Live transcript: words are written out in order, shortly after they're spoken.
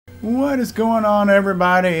What is going on,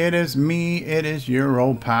 everybody? It is me. It is your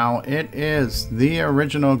old pal. It is the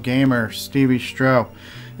original gamer, ogStevieStrow.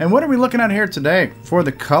 And what are we looking at here today for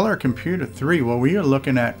the Color Computer 3? Well, we are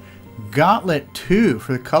looking at Gauntlet II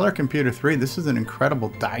for the Color Computer 3. This is an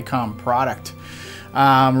incredible DICOM product.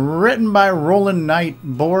 Written by Roland Knight,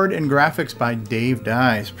 board and graphics by Dave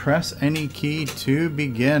Dyes. Press any key to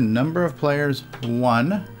begin. Number of players,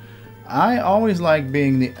 1. I always like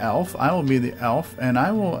being the elf. I will be the elf, and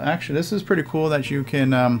I will actually, this is pretty cool that you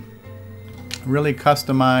can really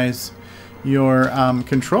customize your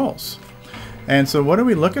controls. And so what are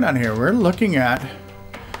we looking at here? We're looking at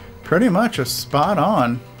pretty much a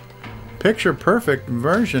spot-on, picture-perfect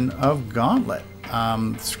version of Gauntlet.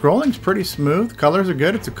 Scrolling's pretty smooth. Colors are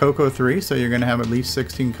good. It's a Coco 3, so you're going to have at least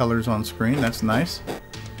 16 colors on screen. That's nice.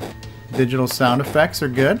 Digital sound effects are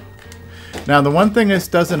good. Now, the one thing this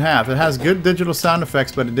doesn't have, it has good digital sound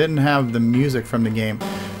effects, but it didn't have the music from the game.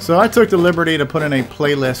 So I took the liberty to put in a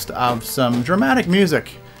playlist of some dramatic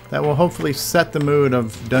music that will hopefully set the mood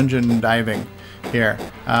of dungeon diving here.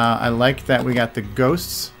 I like that we got the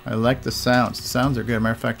ghosts. I like the sounds. The sounds are good.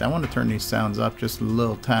 Matter of fact, I want to turn these sounds up just a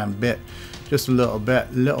little tiny bit. Just a little bit.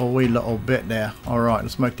 Wee little bit there. Alright,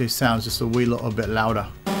 let's make these sounds just a wee little bit louder.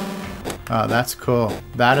 That's cool.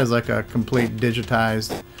 That is like a complete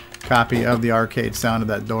digitized copy of the arcade sound of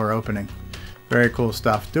that door opening. Very cool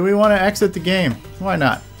stuff. Do we want to exit the game? Why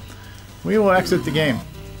not? We will exit the game.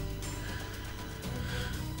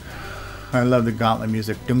 I love the Gauntlet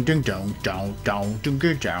music. Dum dum dum dum dum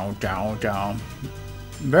dum dum dum dum.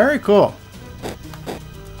 Very cool.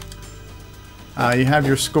 You have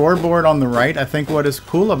your scoreboard on the right. I think what is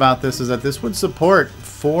cool about this is that this would support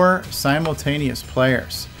 4 simultaneous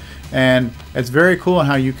players. And it's very cool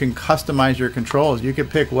how you can customize your controls. You could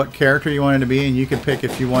pick what character you wanted to be, and you could pick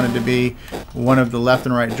if you wanted to be one of the left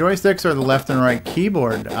and right joysticks or the left and right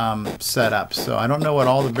keyboard setups. So I don't know what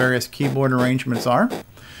all the various keyboard arrangements are,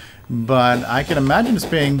 but I can imagine this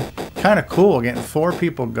being kind of cool, getting 4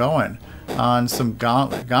 people going on some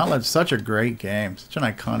Gauntlet. Gauntlet's such a great game, such an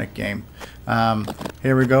iconic game.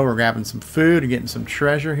 Here we go. We're grabbing some food and getting some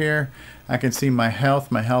treasure here. I can see my health.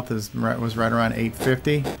 My health was right around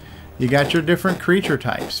 850. You got your different creature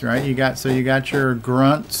types, right? You got your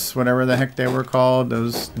grunts, whatever the heck they were called,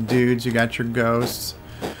 those dudes. You got your ghosts.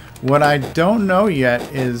 What I don't know yet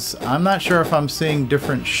is I'm not sure if I'm seeing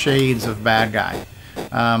different shades of bad guy.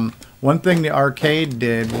 One thing the arcade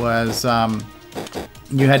did was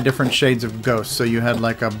you had different shades of ghosts. So you had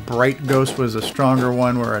like a bright ghost was a stronger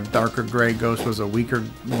one, where a darker gray ghost was a weaker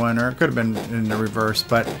one, or it could have been in the reverse,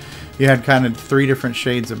 but you had kind of 3 different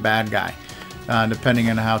shades of bad guy. Depending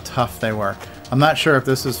on how tough they were. I'm not sure if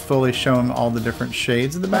this is fully showing all the different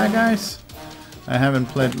shades of the bad guys. I haven't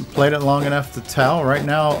played it long enough to tell. Right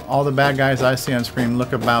now, all the bad guys I see on screen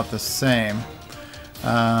look about the same.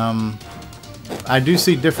 I do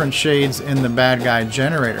see different shades in the bad guy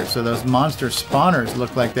generator, so those monster spawners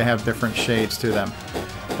look like they have different shades to them.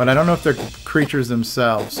 But I don't know if their creatures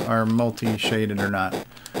themselves are multi-shaded or not.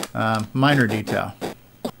 Minor detail.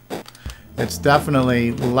 It's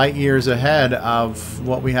definitely light years ahead of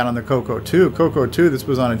what we had on the Coco 2. Coco 2, this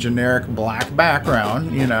was on a generic black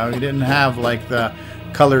background. You know, you didn't have like the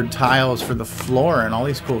colored tiles for the floor and all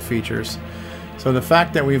these cool features. So the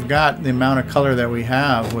fact that we've got the amount of color that we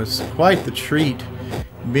have was quite the treat.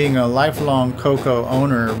 Being a lifelong Coco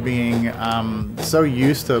owner, being so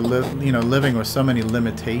used to living with so many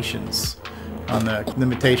limitations on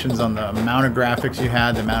the amount of graphics you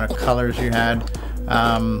had, the amount of colors you had.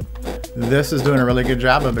 This is doing a really good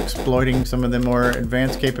job of exploiting some of the more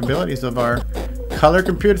advanced capabilities of our Color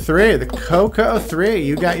Computer 3, the Coco 3.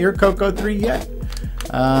 You got your Coco 3 yet?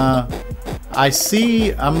 I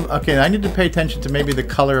see, okay, I need to pay attention to maybe the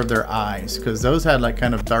color of their eyes, because those had like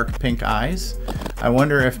kind of dark pink eyes. I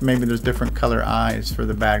wonder if maybe there's different color eyes for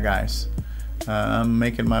the bad guys. I'm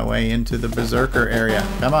making my way into the Berserker area.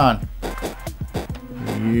 Come on.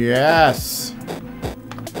 Yes.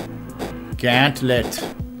 Gauntlet.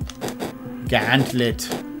 Gauntlet.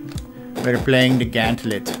 We're playing the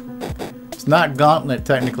Gauntlet. It's not Gauntlet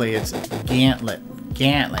technically, it's Gauntlet.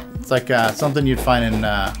 Gauntlet. It's like something you'd find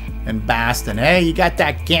in Boston. Hey, you got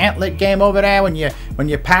that Gauntlet game over there when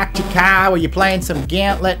you packed your car? Were you playing some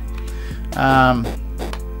Gauntlet? I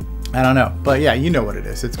don't know, but yeah, you know what it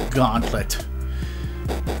is. It's Gauntlet.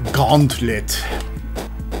 Gauntlet.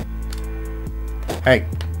 Hey,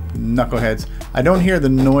 knuckleheads. I don't hear the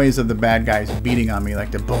noise of the bad guys beating on me, like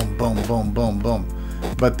the boom, boom, boom, boom, boom.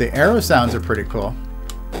 But the arrow sounds are pretty cool.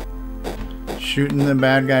 Shooting the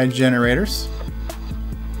bad guy generators.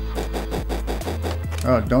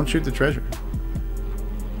 Oh, don't shoot the treasure.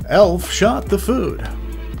 Elf shot the food.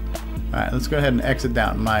 Alright, let's go ahead and exit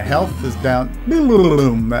down. My health is down.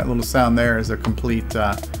 That little sound there is a complete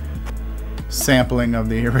sampling of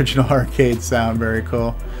the original arcade sound. Very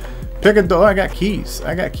cool. Pick a door. I got keys.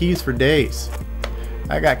 I got keys for days.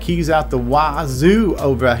 I got keys out the wazoo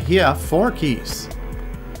over here. 4 keys.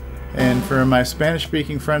 And for my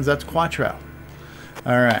Spanish-speaking friends, that's cuatro.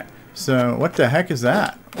 Alright, so what the heck is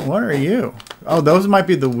that? What are you? Oh, those might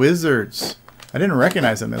be the wizards. I didn't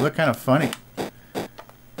recognize them. They look kind of funny.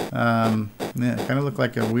 Yeah, kind of look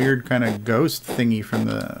like a weird kind of ghost thingy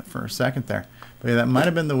for a second there. But yeah, that might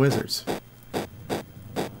have been the wizards.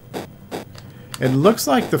 It looks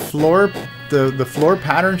like the floor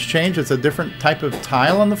patterns change. It's a different type of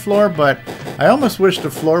tile on the floor, but I almost wish the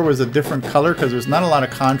floor was a different color because there's not a lot of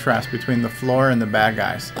contrast between the floor and the bad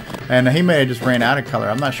guys. And he may have just ran out of color.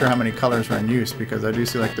 I'm not sure how many colors are in use because I do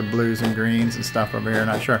see like the blues and greens and stuff over here.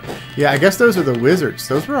 Not sure. Yeah, I guess those are the wizards.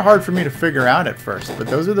 Those were hard for me to figure out at first, but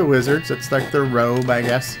those are the wizards. It's like their robe, I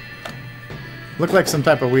guess. Look like some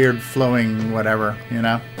type of weird flowing whatever, you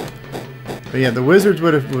know. But yeah, the wizards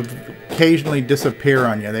would occasionally disappear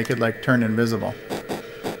on you. They could like turn invisible.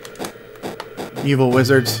 Evil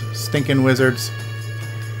wizards, stinking wizards.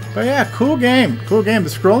 But yeah, cool game. Cool game. The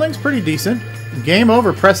scrolling's pretty decent. Game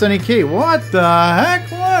over. Press any key. What the heck?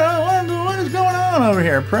 What is going on over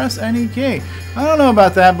here? Press any key. I don't know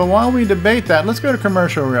about that, but while we debate that, let's go to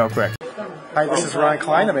commercial real quick. Hi, this is Ron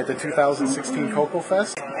Klein. I'm at the 2016 Coco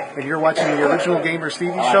Fest, and you're watching the original Gamer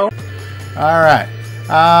Stevie Show. Alright.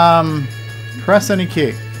 Press any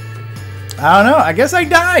key. I don't know. I guess I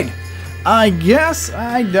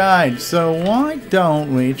died. So why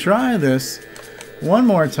don't we try this one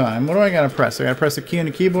more time? What do I got to press? I got to press a key on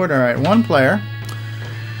the keyboard. Alright, 1 player.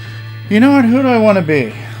 You know what? Who do I want to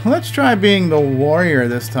be? Let's try being the warrior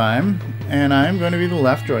this time. And I'm going to be the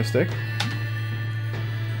left joystick.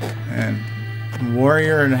 And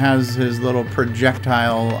warrior has his little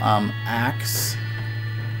projectile axe.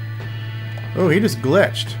 Oh, he just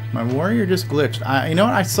glitched. My warrior just glitched. You know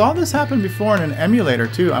what? I saw this happen before in an emulator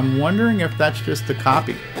too. I'm wondering if that's just the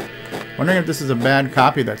copy. Wondering if this is a bad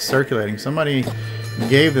copy that's circulating. Somebody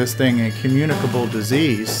gave this thing a communicable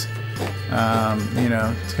disease. You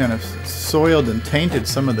know, it's kind of soiled and tainted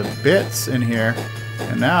some of the bits in here.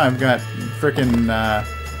 And now I've got frickin'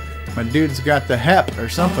 my dude's got the hep or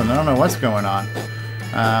something. I don't know what's going on.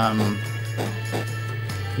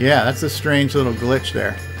 Yeah, that's a strange little glitch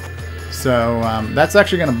there. So that's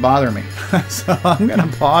actually going to bother me. So I'm going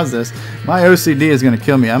to pause this. My OCD is going to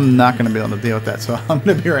kill me. I'm not going to be able to deal with that. So I'm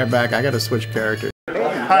going to be right back. I got to switch characters.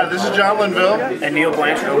 Hi, this is John Linville. And Neil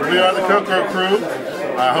Blanchard. We are the Coco crew.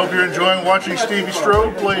 I hope you're enjoying watching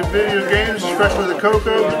StevieStrow play video games, especially the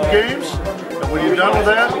Coco games. And when you're done with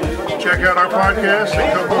that, check out our podcast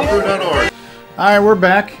at cococrew.org. Alright, we're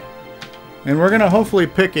back. And we're going to hopefully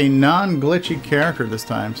pick a non-glitchy character this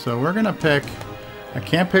time. So we're going to pick... I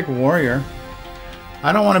can't pick warrior.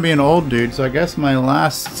 I don't want to be an old dude, so I guess my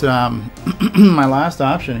last my last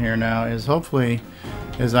option here now is hopefully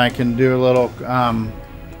I can do a little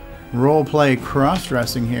role-play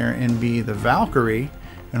cross-dressing here and be the Valkyrie,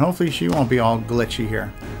 and hopefully she won't be all glitchy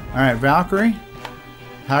here. Alright, Valkyrie,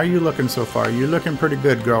 how are you looking so far? You're looking pretty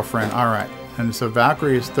good, girlfriend. Alright, and so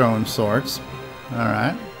Valkyrie is throwing swords.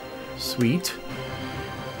 Alright, sweet.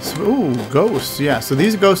 Ooh, ghosts. Yeah, so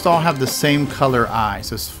these ghosts all have the same color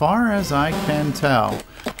eyes. As far as I can tell,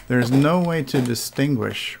 there's no way to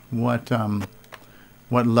distinguish what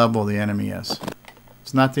level the enemy is.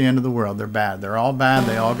 It's not the end of the world. They're bad. They're all bad.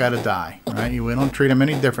 They all gotta die, right? We don't treat them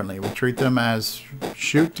any differently. We treat them as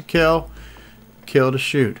shoot to kill, kill to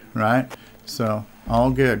shoot, right? So, all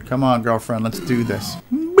good. Come on, girlfriend. Let's do this.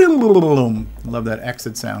 Love that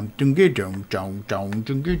exit sound.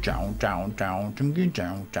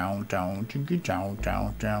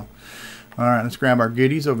 Alright, let's grab our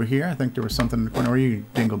goodies over here. I think there was something in the corner. Where are you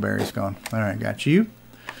dingleberries going? Alright, got you.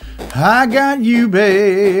 I got you,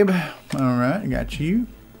 babe. Alright, I got you.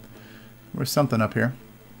 There's something up here.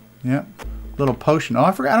 Yep. Little potion. Oh,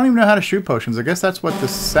 I forgot. I don't even know how to shoot potions. I guess that's what the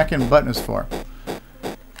second button is for.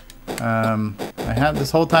 I had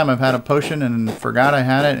this whole time I've had a potion and forgot I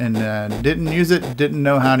had it and didn't use it, didn't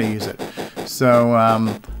know how to use it. So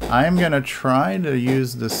I am going to try to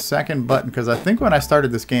use the second button because I think when I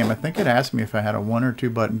started this game, I think it asked me if I had a 1 or 2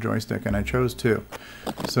 button joystick and I chose 2.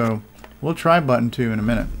 So we'll try button 2 in a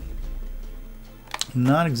minute. I'm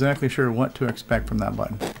not exactly sure what to expect from that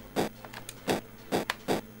button.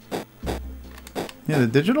 Yeah, the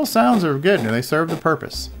digital sounds are good. They serve the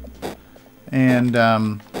purpose. And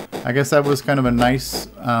I guess that was kind of a nice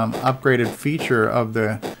upgraded feature of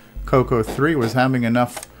the Coco 3 was having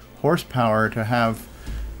enough horsepower to have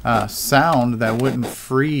sound that wouldn't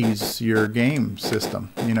freeze your game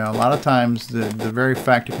system. You know, a lot of times the very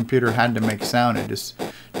fact the computer had to make sound, it just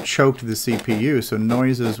choked the CPU, so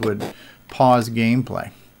noises would pause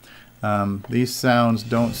gameplay. These sounds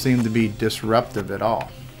don't seem to be disruptive at all.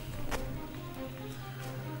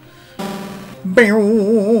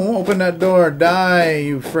 Open that door, die,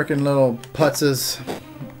 you frickin' little putzes.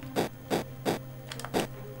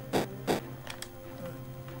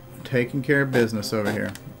 Taking care of business over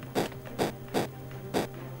here.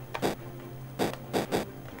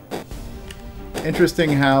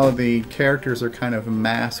 Interesting how the characters are kind of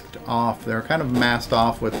masked off. They're kind of masked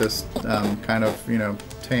off with this kind of, you know,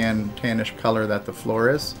 tannish color that the floor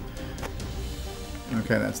is.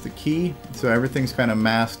 Okay, that's the key. So everything's kind of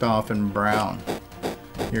masked off in brown.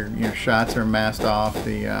 Your shots are masked off.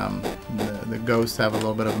 The ghosts have a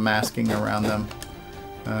little bit of masking around them.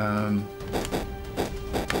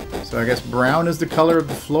 So I guess brown is the color of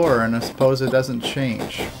the floor, and I suppose it doesn't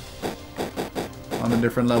change on the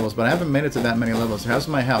different levels, but I haven't made it to that many levels. How's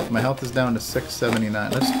my health? My health is down to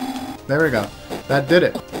 679. There we go. That did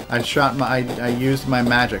it. I used my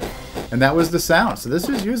magic, and that was the sound. So this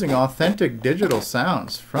is using authentic digital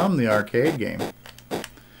sounds from the arcade game,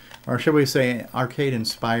 or should we say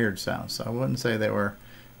arcade-inspired sounds? So I wouldn't say they were,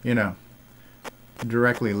 you know,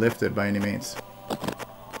 directly lifted by any means.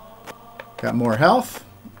 Got more health.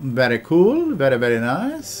 Very cool. Very, very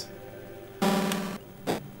nice.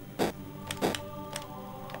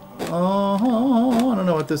 Oh, I don't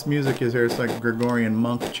know what this music is here. It's like Gregorian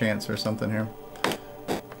monk chants or something here.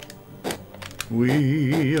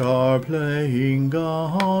 We are playing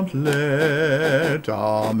Gauntlet.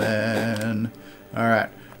 Amen. Alright.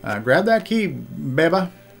 Grab that key, baby.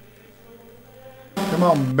 Come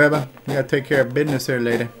on, baby. You gotta take care of business here,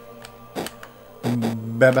 lady.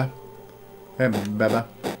 Baby. Hey, baby.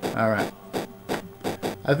 Alright.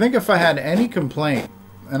 I think if I had any complaint,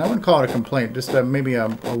 and I wouldn't call it a complaint, just maybe a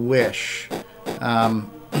wish. I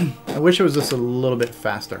wish it was just a little bit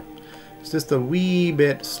faster. It's just a wee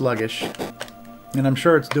bit sluggish. And I'm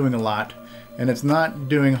sure it's doing a lot. And it's not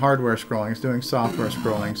doing hardware scrolling, it's doing software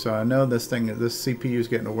scrolling. So I know this CPU is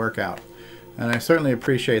getting a workout. And I certainly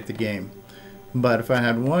appreciate the game. But if I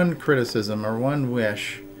had one criticism or one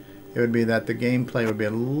wish, it would be that the gameplay would be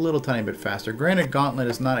a little tiny bit faster. Granted, Gauntlet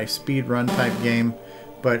is not a speedrun type game,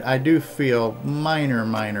 but I do feel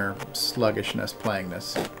minor sluggishness playing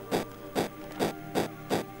this.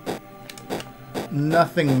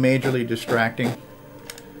 Nothing majorly distracting,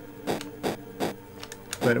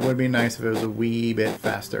 but it would be nice if it was a wee bit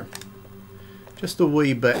faster. Just a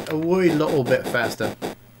wee little bit faster.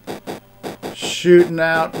 Shooting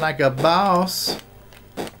out like a boss.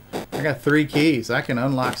 I got 3 keys. I can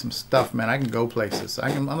unlock some stuff, man. I can go places.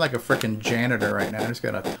 I'm like a freaking janitor right now. I just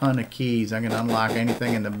got a ton of keys. I can unlock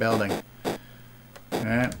anything in the building.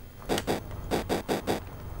 Alright.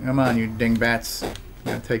 Come on, you dingbats. I'm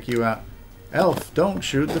gonna take you out. Elf, don't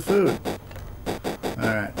shoot the food.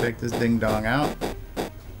 Alright, take this ding-dong out.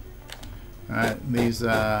 Alright, these,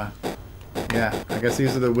 yeah, I guess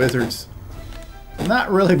these are the wizards. I'm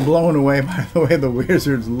not really blown away by the way the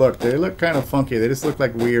wizards look. They look kind of funky. They just look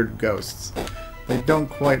like weird ghosts. They don't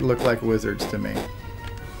quite look like wizards to me.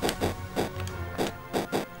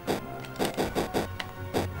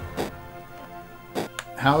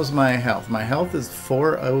 How's my health? My health is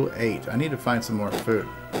 408. I need to find some more food.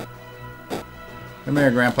 Come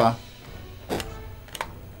here, Grandpa.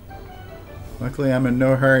 Luckily, I'm in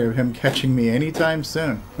no hurry of him catching me anytime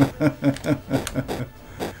soon.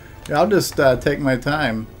 I'll just take my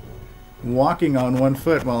time walking on one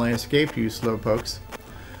foot while I escape you slowpokes.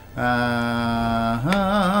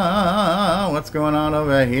 What's going on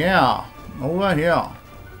over here? Over here.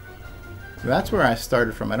 That's where I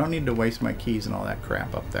started from. I don't need to waste my keys and all that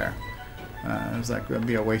crap up there. It's like it'd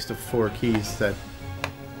be a waste of 4 keys that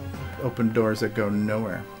open doors that go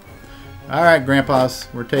nowhere. Alright, Grandpas,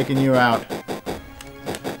 we're taking you out.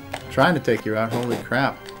 Trying to take you out. Holy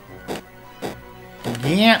crap.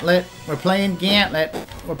 Gauntlet. We're playing Gauntlet.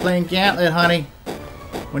 We're playing Gauntlet, honey.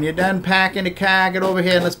 When you're done packing the car, get over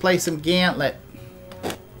here and let's play some Gauntlet.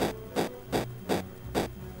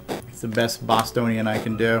 It's the best Bostonian I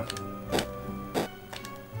can do.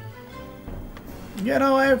 Get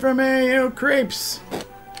away from me, you creeps.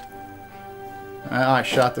 I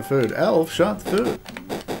shot the food. Elf shot the food.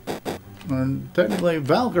 And technically,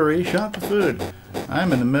 Valkyrie shot the food.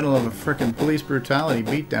 I'm in the middle of a frickin' police brutality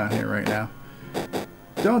beatdown here right now.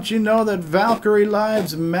 Don't you know that Valkyrie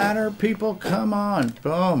lives matter, people? Come on.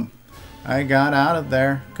 Boom. I got out of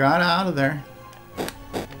there. Got out of there.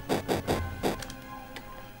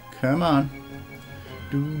 Come on.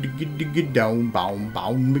 Pardon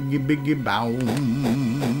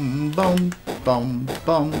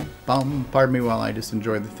me while I just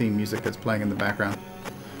enjoy the theme music that's playing in the background.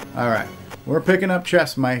 Alright, we're picking up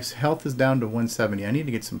chests. My health is down to 170. I need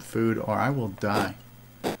to get some food or I will die.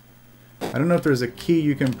 I don't know if there's a key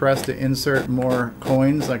you can press to insert more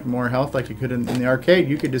coins, like more health, like you could in the arcade.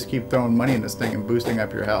 You could just keep throwing money in this thing and boosting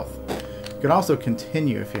up your health. You could also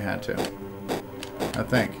continue if you had to. I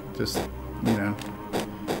think. Just, you know,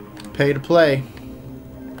 pay to play.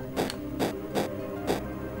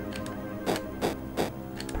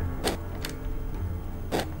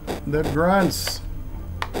 The grunts.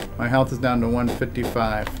 My health is down to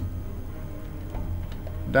 155.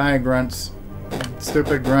 Die, grunts.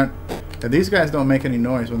 Stupid grunt. Now, these guys don't make any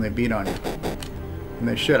noise when they beat on you. And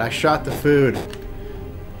they should. I shot the food.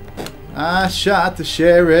 I shot the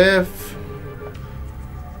sheriff.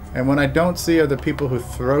 And what I don't see are the people who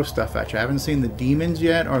throw stuff at you. I haven't seen the demons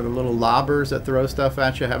yet, or the little lobbers that throw stuff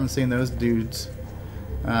at you. I haven't seen those dudes.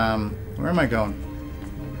 Where am I going?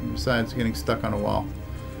 Besides getting stuck on a wall.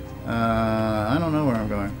 I don't know where I'm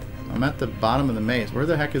going. I'm at the bottom of the maze. Where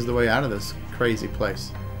the heck is the way out of this crazy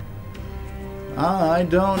place? I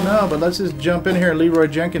don't know, but let's just jump in here Leroy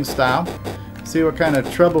Jenkins style. See what kind of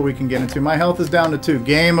trouble we can get into. My health is down to 2.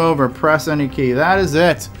 Game over. Press any key. That is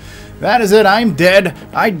it. That is it. I'm dead.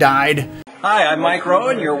 I died. Hi, I'm Mike Rowe,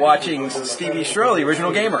 and you're watching StevieStrow, the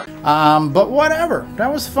original gamer. But whatever. That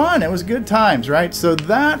was fun. It was good times, right? So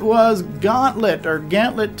that was Gauntlet, or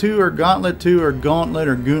Gantelet 2, or Gauntlet 2, or Gauntlet,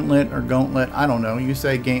 or Gauntlet, or Gauntlet. I don't know. You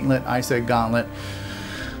say Gauntlet, I say Gauntlet.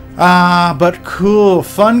 But cool.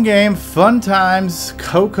 Fun game. Fun times.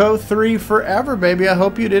 Coco 3 forever, baby. I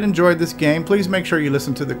hope you did enjoy this game. Please make sure you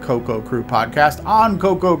listen to the Coco Crew podcast on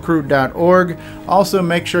cococrew.org. Also,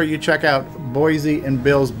 make sure you check out Boise and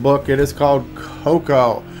Bill's book. It is called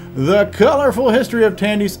Coco, The Colorful History of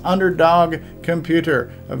Tandy's Underdog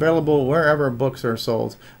Computer. Available wherever books are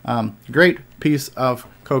sold. Great piece of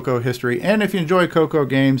Coco history. And if you enjoy Coco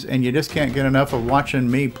games and you just can't get enough of watching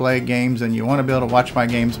me play games, and you want to be able to watch my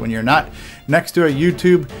games when you're not next to a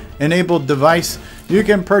YouTube enabled device, you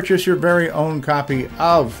can purchase your very own copy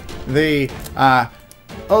of the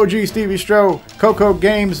ogStevieStrow Coco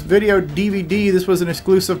Games video DVD. This was an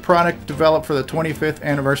exclusive product developed for the 25th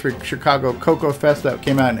anniversary Chicago Coco Fest that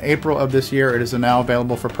came out in April of this year. It is now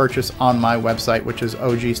available for purchase on my website, which is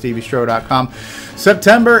ogStevieStrow.com.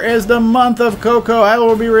 September is the month of Coco. I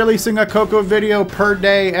will be releasing a Coco video per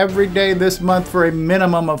day, every day this month, for a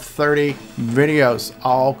minimum of 30 videos.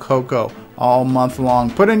 All Coco, all month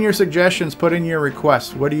long. Put in your suggestions, put in your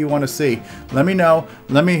requests. What do you want to see? Let me know.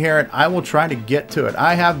 Let me hear it. I will try to get to it.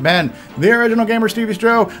 I have been the original gamer,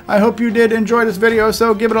 StevieStrow. I hope you did enjoy this video,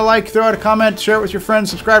 so give it a like, throw out a comment, share it with your friends,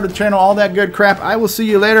 subscribe to the channel, all that good crap. I will see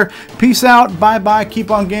you later. Peace out. Bye-bye.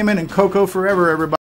 Keep on gaming, and Coco forever, everybody.